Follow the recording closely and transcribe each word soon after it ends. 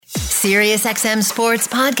SiriusXM Sports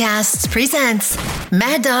Podcasts presents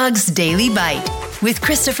Mad Dog's Daily Bite with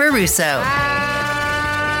Christopher Russo.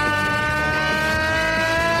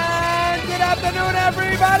 Good afternoon,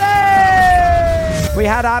 everybody! We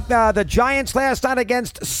had the Giants last night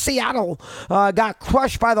against Seattle. Got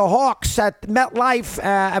crushed by the Hawks at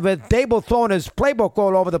MetLife with Daboll throwing his playbook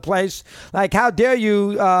all over the place. Like, how dare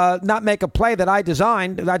you not make a play that I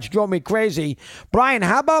designed? That drove me crazy. Brian,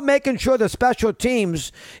 how about making sure the special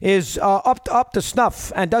teams is up to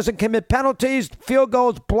snuff and doesn't commit penalties, field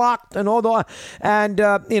goals blocked, and all the and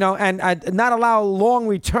not allow long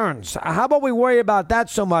returns? How about we worry about that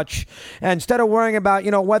so much instead of worrying about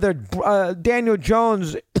whether Daniel Jones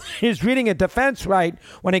is reading a defense right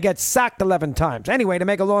when he gets sacked 11 times. Anyway, to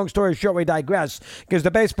make a long story short, we digress because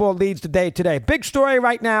the baseball leads the day today. Big story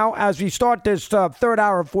right now as we start this third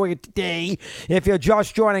hour for you today. If you're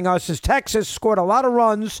just joining us, is Texas scored a lot of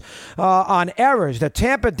runs on errors. The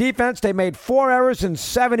Tampa defense, they made 4 errors in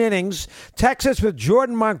 7 innings. Texas with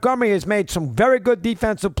Jordan Montgomery has made some very good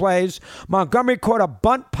defensive plays. Montgomery caught a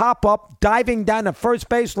bunt pop-up, diving down the first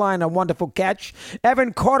baseline, a wonderful catch.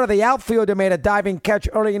 Evan Carter, the outfielder, made a diving catch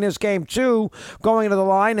early in this game too, going to the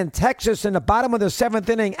line. And Texas in the bottom of the 7th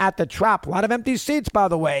inning at the Trop. A lot of empty seats, by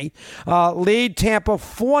the way. Lead Tampa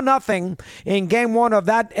 4-0 in game 1 of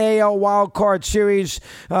that AL wild card series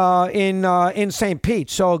in St.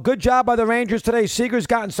 Pete. So a good job by the Rangers today. Seager's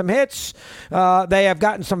gotten some hits. They have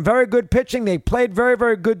gotten some very good pitching. They played very,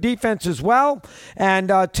 very good defense as well. And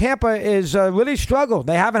Tampa is really struggled.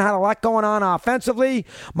 They haven't had a lot going on offensively.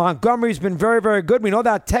 Montgomery's been very, very good. We know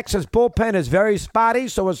that Texas bullpen is very spotty,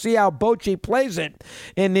 so we'll see how Bochy plays it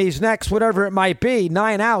in these next, whatever it might be,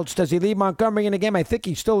 9 outs. Does he leave Montgomery in the game? I think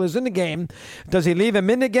he still is in the game. Does he leave him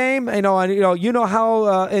in the game? You know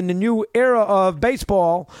how in the new era of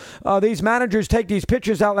baseball, these managers take these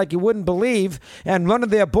pitchers out like you wouldn't believe and run to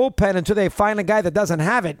their bullpen until they find a guy that doesn't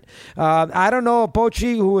have it. I don't know if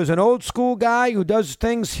Bochy, who is an old school guy who does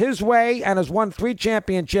things his way and has won 3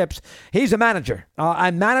 championships, he's a manager.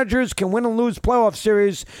 And managers can win and lose playoff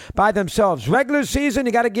series by themselves. Regular season,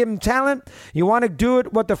 you got to give them talent. You want to do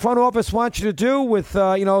it what the front office wants you to do with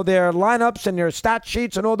their lineups and their stat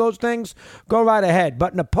sheets and all those things. Go right ahead.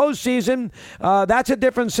 But in the postseason, that's a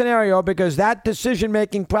different scenario because that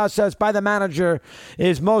decision-making process by the manager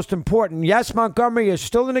is most important. Yes, Montgomery is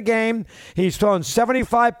still in the game. He's thrown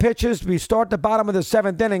 75 pitches. We start the bottom of the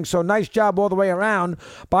 7th inning, so nice job all the way around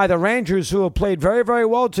by the Rangers, who have played very, very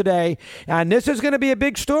well today. And this is going to be a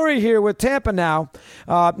big story here with Tampa now,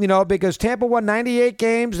 because Tampa won 98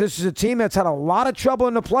 games. This is a team that's had a lot of trouble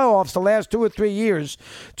in the playoffs the last 2 or 3 years.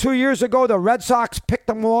 2 years ago, the Red Sox picked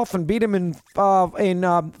them off and beat them in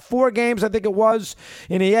 4 games, I think it was,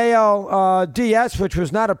 in the ALDS, which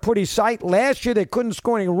was not a pretty sight. Last year, they couldn't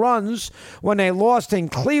score any runs when they lost in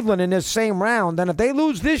Cleveland in this same round. And if they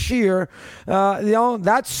lose this year,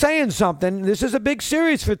 that's saying something. This is a big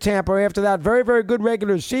series for Tampa after that very, very good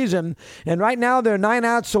regular season. And right now, they're 9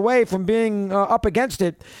 outs away from being up against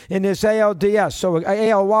it in this ALDS, so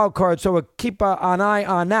AL wild card. So we'll keep an eye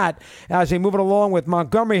on that as we move it along with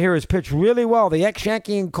Montgomery here. Has pitched really well, the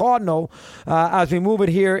ex-Yankee and Cardinal, as we move it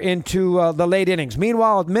here into the late innings.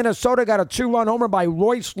 Meanwhile, Minnesota got a 2-run homer by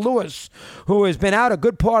Royce Lewis, who has been out a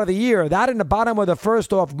good part of the year. That in the bottom of the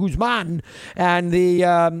first off Guzman and the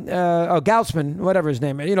Gaussman, whatever his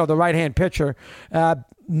name is, the right-hand pitcher.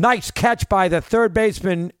 Nice catch by the third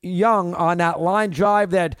baseman Young on that line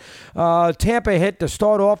drive that Tampa hit to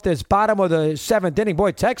start off this bottom of the 7th inning.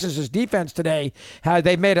 Boy, Texas's defense today,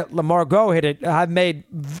 they made it. Lamargo hit it.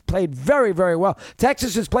 Played very, very well.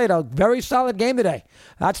 Texas has played a very solid game today.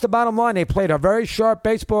 That's the bottom line. They played a very sharp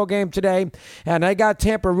baseball game today, and they got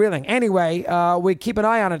Tampa reeling. Anyway, we keep an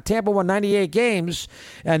eye on it. Tampa won 98 games,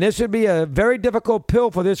 and this would be a very difficult pill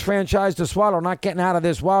for this franchise to swallow, not getting out of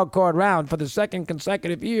this wild card round for the second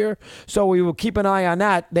consecutive year. So we will keep an eye on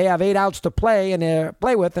that. They have 8 outs to play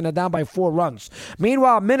with, and they're down by 4 runs.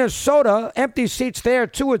 Meanwhile, Minnesota, empty seats there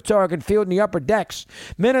too at Target Field in the upper decks.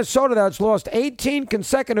 Minnesota, that's lost 18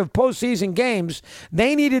 consecutive postseason games.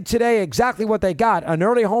 They needed today exactly what they got. An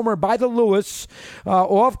early homer by the Lewis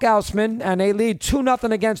off Gaussman, and they lead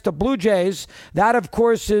 2-0 against the Blue Jays. That, of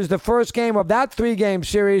course, is the first game of that 3-game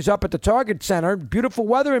series up at the Target Center. Beautiful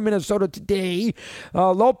weather in Minnesota today.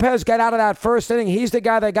 Lopez got out of that first inning. He's the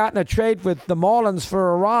guy that got in a trade with the Marlins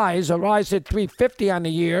for Arise. Arise hit .350 on the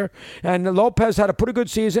year, and Lopez had a pretty good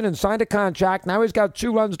season and signed a contract. Now he's got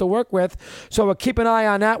 2 runs to work with, so we'll keep an eye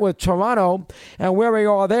on that with Toronto and where we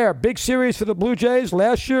are there. Big series for the Blue Jays.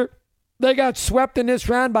 Last year, They got swept in this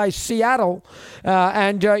round by Seattle,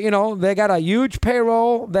 and they got a huge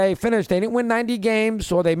payroll. They didn't win 90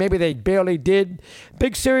 games, or maybe they barely did.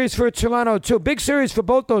 Big series for Toronto, too. Big series for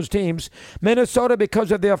both those teams. Minnesota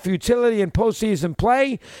because of their futility in postseason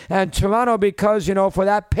play, and Toronto because, for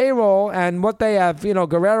that payroll and what they have,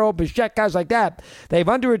 Guerrero, Bichette, guys like that. They've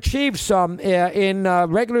underachieved some in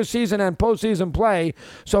regular season and postseason play,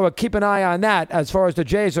 so we'll keep an eye on that as far as the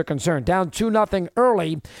Jays are concerned. Down 2-0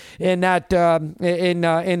 early in that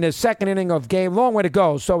in the second inning of game. Long way to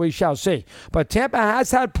go, so we shall see. But Tampa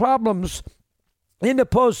has had problems in the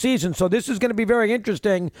postseason, so this is going to be very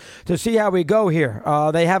interesting to see how we go here.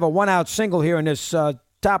 They have a one-out single here in this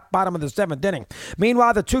bottom of the seventh inning.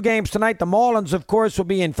 Meanwhile, the two games tonight, the Marlins, of course, will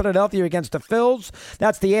be in Philadelphia against the Phils.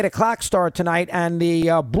 That's the 8 o'clock start tonight. And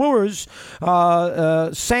the Brewers,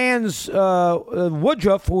 sans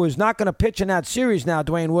Woodruff, who is not going to pitch in that series now,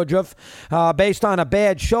 Dwayne Woodruff, based on a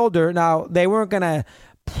bad shoulder. Now, they weren't going to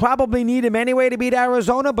probably need him anyway to beat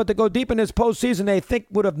Arizona, but to go deep in this postseason, they think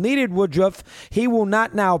would have needed Woodruff. He will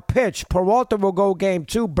not now pitch. Peralta will go game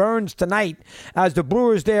 2. Burns tonight as the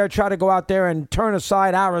Brewers there try to go out there and turn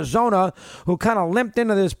aside Arizona, who kind of limped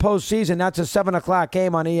into this postseason. That's a 7 o'clock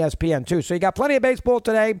game on ESPN too. So you got plenty of baseball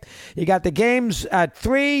today. You got the games at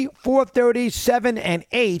 3, 4:30, 7, and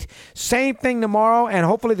 8. Same thing tomorrow, and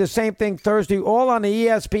hopefully the same thing Thursday, all on the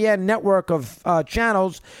ESPN network of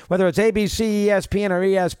channels, whether it's ABC, ESPN,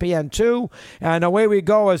 or ESPN2, and away we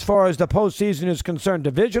go as far as the postseason is concerned.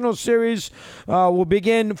 Divisional series will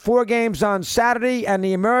begin 4 games on Saturday, and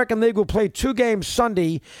the American League will play 2 games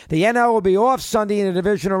Sunday. The NL will be off Sunday in the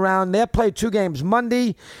divisional round. They'll play 2 games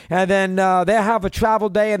Monday, and then they'll have a travel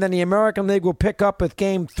day, and then the American League will pick up with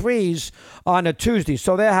game 3s on a Tuesday.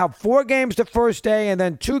 So they'll have 4 games the first day, and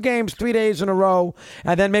then 2 games 3 days in a row,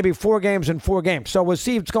 and then maybe 4 games in 4 games. So we'll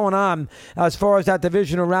see what's going on as far as that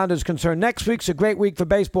divisional round is concerned. Next week's a great week for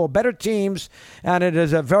baseball, better teams, and it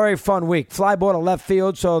is a very fun week. Fly ball to left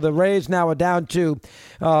field, so the Rays now are down to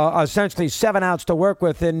essentially 7 outs to work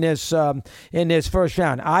with in this first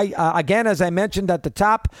round. Again, as I mentioned at the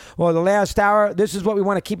top, or the last hour, this is what we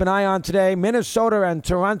want to keep an eye on today. Minnesota and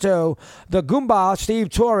Toronto, the Goomba, Steve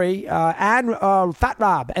Torrey, and Fat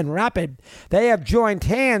Rob and Rapid, they have joined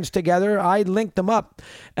hands together. I linked them up,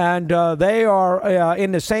 and they are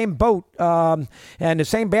in the same boat and the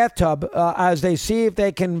same bathtub as they see if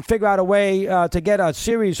they can figure out a way to get a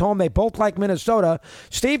series home. They both like Minnesota.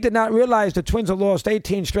 Steve did not realize the Twins have lost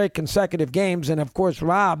 18 straight consecutive games, and of course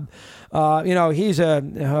Rob, he's a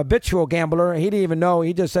habitual gambler. He didn't even know.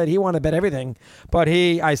 He just said he wanted to bet everything. But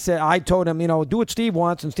I told him, do what Steve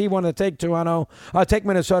wants, and Steve wanted to take take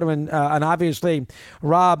Minnesota, and obviously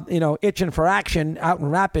Rob, itching for action out in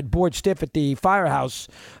Rapid, bored stiff at the firehouse,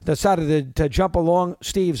 decided to jump along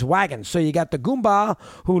Steve's wagon. So you got the Goomba,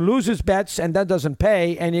 who loses bets and then doesn't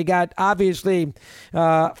pay, and you got obviously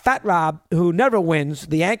Fat Rob, who never wins,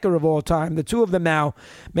 the anchor of all time. The two of them now,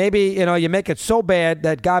 maybe you make it so bad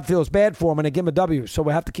that God feels bad for him and they give him a W. So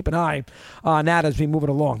we'll have to keep an eye on that as we move it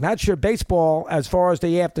along. That's your baseball as far as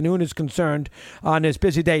the afternoon is concerned on this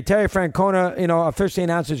busy day. Terry Francona, officially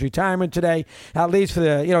announced his retirement today, at least for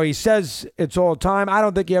the, he says it's all time. I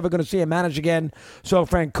don't think you're ever going to see him manage again. So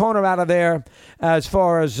Francona out of there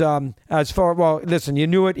well, listen, you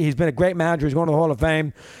knew it. He's been a great manager. He's going to the Hall of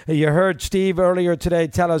Fame. You heard Steve earlier today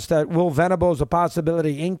tell us that Will Venable is a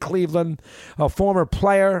possibility in Cleveland, a former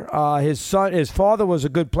player. His father was a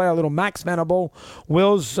good player, little Max Venable.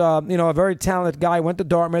 Will's, a very talented guy, went to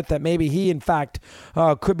Dartmouth, that maybe he, in fact,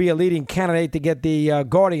 could be a leading candidate to get the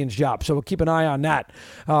Guardians job. So we'll keep an eye on that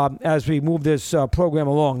as we move this program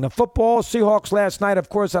along. The football, Seahawks last night, of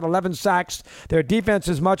course, had 11 sacks. Their defense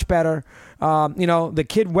is much better. The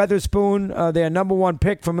kid Weatherspoon, their number 1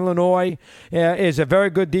 pick from Illinois, is a very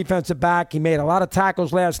good defensive back. He made a lot of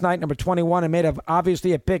tackles last night, number 21, and made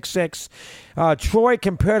obviously a pick 6. Troy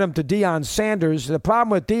compared him to Deion Sanders. The problem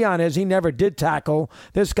with Deion is he never did tackle.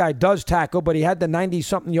 This guy does tackle, but he had the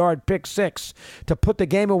 90-something yard pick 6 to put the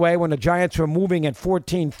game away when the Giants were moving at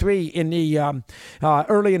 14-3 in the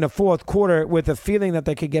early in the fourth quarter, with a feeling that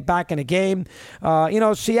they could get back in the game.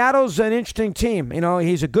 Seattle's an interesting team.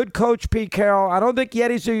 He's a good coach, Pete Carroll. I don't think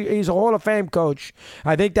yet he's a Hall of Fame coach.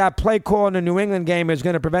 I think that play call in the New England game is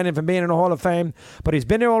going to prevent him from being in the Hall of Fame, but he's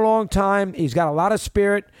been there a long time. He's got a lot of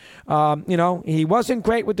spirit. He wasn't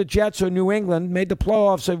great with the Jets or New England. Made the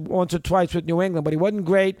playoffs once or twice with New England, but he wasn't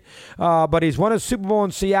great. But he's won a Super Bowl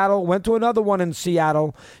in Seattle, went to another one in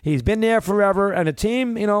Seattle. He's been there forever. And the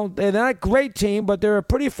team, they're not a great team, but they're a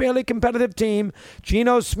pretty fairly competitive team.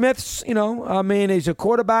 Geno Smith's, he's a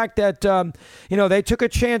quarterback that, they took a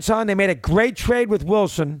chance on. They made a great trade with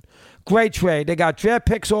Wilson. Great trade. They got draft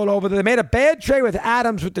picks all over. They made a bad trade with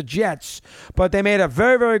Adams with the Jets, but they made a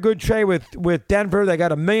very, very good trade with Denver. They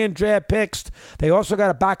got $1 million draft picks. They also got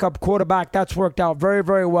a backup quarterback. That's worked out very,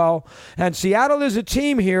 very well. And Seattle is a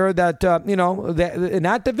team here that, in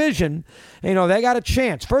that division, they got a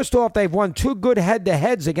chance. First off, they've won 2 good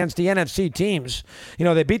head-to-heads against the NFC teams.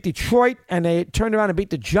 They beat Detroit, and they turned around and beat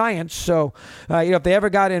the Giants. So, if they ever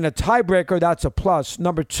got in a tiebreaker, that's a plus.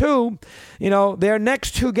 Number 2, their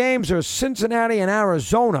next 2 games are Cincinnati and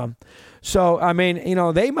Arizona. So,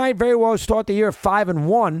 they might very well start the year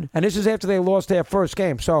 5-1, and this is after they lost their first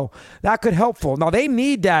game. So that could help. Now, they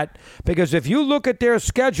need that because if you look at their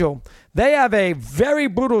schedule, they have a very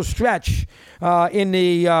brutal stretch in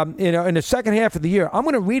the second half of the year. I'm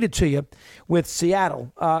going to read it to you with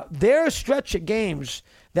Seattle. Their stretch of games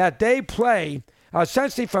that they play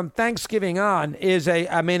essentially from Thanksgiving on it's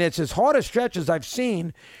as hard a stretch as I've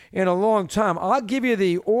seen in a long time. I'll give you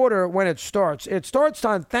the order when it starts. It starts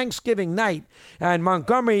on Thanksgiving night, and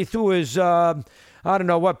Montgomery threw his, I don't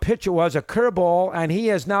know what pitch it was, a curveball, and he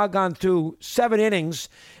has now gone through 7 innings.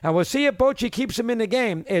 And we'll see if Bochy keeps him in the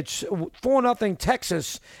game. It's 4-0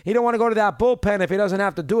 Texas. He don't want to go to that bullpen if he doesn't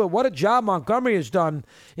have to do it. What a job Montgomery has done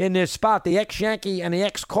in this spot, the ex-Yankee and the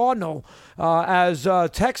ex-Cardinal, as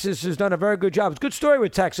Texas has done a very good job. It's a good story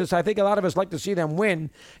with Texas. I think a lot of us like to see them win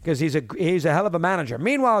because he's a hell of a manager.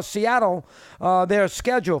 Meanwhile, Seattle, their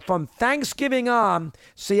schedule from Thanksgiving on,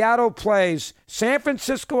 Seattle plays San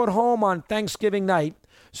Francisco at home on Thanksgiving night.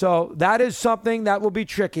 So that is something that will be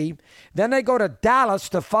tricky. Then they go to Dallas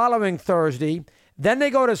the following Thursday. Then they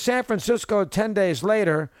go to San Francisco 10 days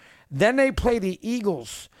later. Then they play the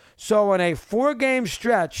Eagles. So in a 4-game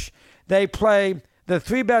stretch, they play the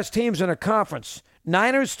 3 best teams in a conference.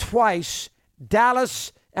 Niners twice,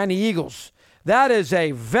 Dallas, and the Eagles. That is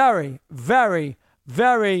a very, very,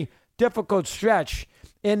 very difficult stretch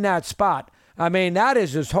in that spot. That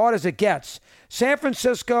is as hard as it gets. San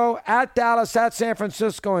Francisco, at Dallas, at San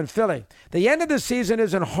Francisco, and Philly. The end of the season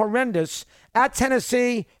isn't horrendous at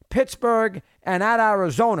Tennessee, Pittsburgh, and at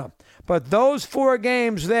Arizona. But those 4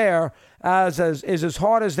 games there is as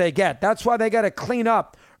hard as they get. That's why they got to clean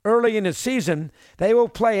up early in the season. They will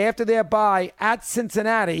play after their bye at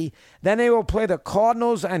Cincinnati. Then they will play the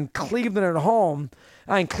Cardinals and Cleveland at home.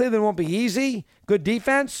 Cleveland won't be easy. Good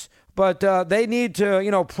defense. But they need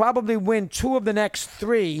to, probably win 2 of the next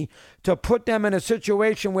 3 to put them in a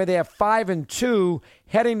situation where they're 5-2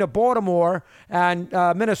 heading to Baltimore. And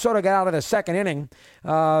Minnesota got out of the second inning.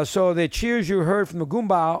 So the cheers you heard from the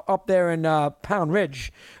Goomba up there in Pound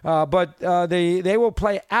Ridge. But they will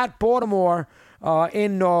play at Baltimore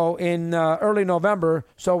in early November,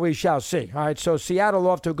 so we shall see. All right, so Seattle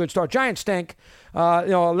off to a good start. Giants stink.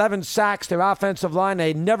 11 sacks, their offensive line,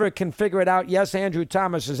 they never can figure it out. Yes, Andrew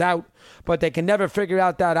Thomas is out, but they can never figure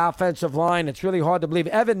out that offensive line. It's really hard to believe.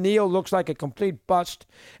 Evan Neal looks like a complete bust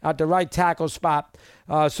at the right tackle spot.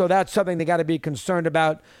 So that's something they got to be concerned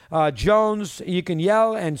about. Jones, you can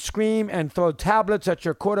yell and scream and throw tablets at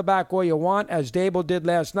your quarterback all you want, as Daboll did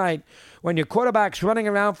last night. When your quarterback's running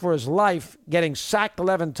around for his life, getting sacked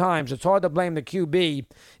 11 times, it's hard to blame the QB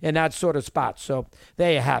in that sort of spot. So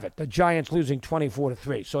there you have it. The Giants losing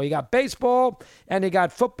 24-3. So you got baseball and you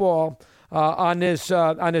got football on this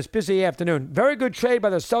busy afternoon. Very good trade by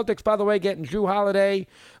the Celtics, by the way, getting Drew Holiday.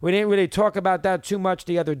 We didn't really talk about that too much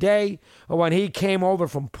the other day. When he came over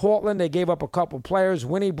from Portland, they gave up a couple players.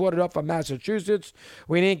 Winnie brought it up from Massachusetts.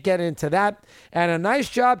 We didn't get into that. And a nice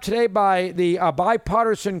job today by the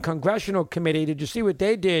bipartisan congressional committee. Did you see what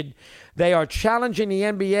they did? They are challenging the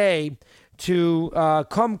NBA to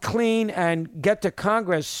come clean and get to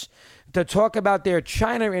Congress to talk about their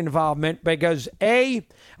China involvement because, I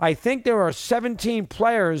think there are 17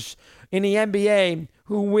 players in the NBA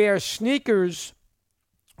who wear sneakers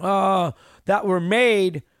that were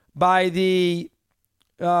made by the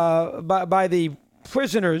by the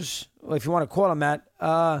prisoners, if you want to call them that,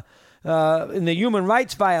 in the human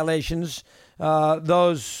rights violations,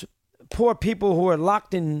 those poor people who are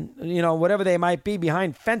locked in, whatever they might be,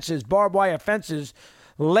 behind fences, barbed wire fences,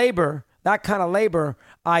 labor, that kind of labor.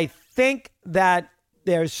 I think that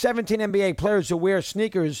there's 17 NBA players who wear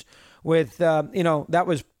sneakers with, that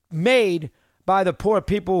was made by the poor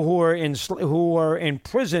people who are in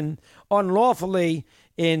prison unlawfully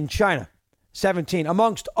in China. 17,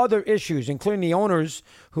 amongst other issues, including the owners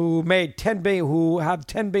who have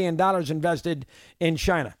 $10 billion invested in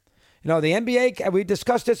China. The NBA, we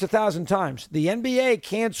discussed this 1,000 times. The NBA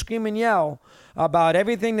can't scream and yell about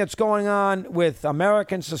everything that's going on with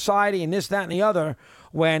American society and this, that, and the other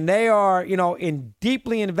when they are,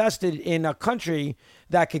 deeply invested in a country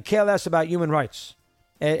that could care less about human rights.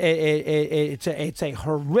 It's a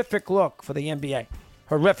horrific look for the NBA.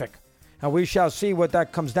 Horrific. And we shall see what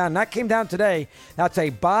that comes down. That came down today. That's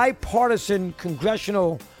a bipartisan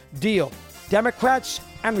congressional deal. Democrats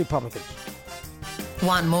and Republicans.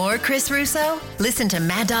 Want more Chris Russo? Listen to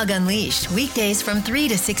Mad Dog Unleashed weekdays from 3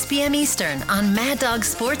 to 6 p.m. Eastern on Mad Dog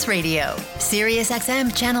Sports Radio, Sirius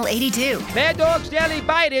XM Channel 82. Mad Dog's Daily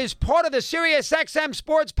Bite is part of the Sirius XM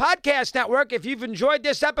Sports Podcast Network. If you've enjoyed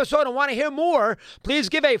this episode and want to hear more, please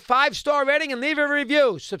give a 5-star rating and leave a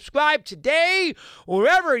review. Subscribe today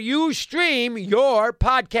wherever you stream your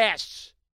podcasts.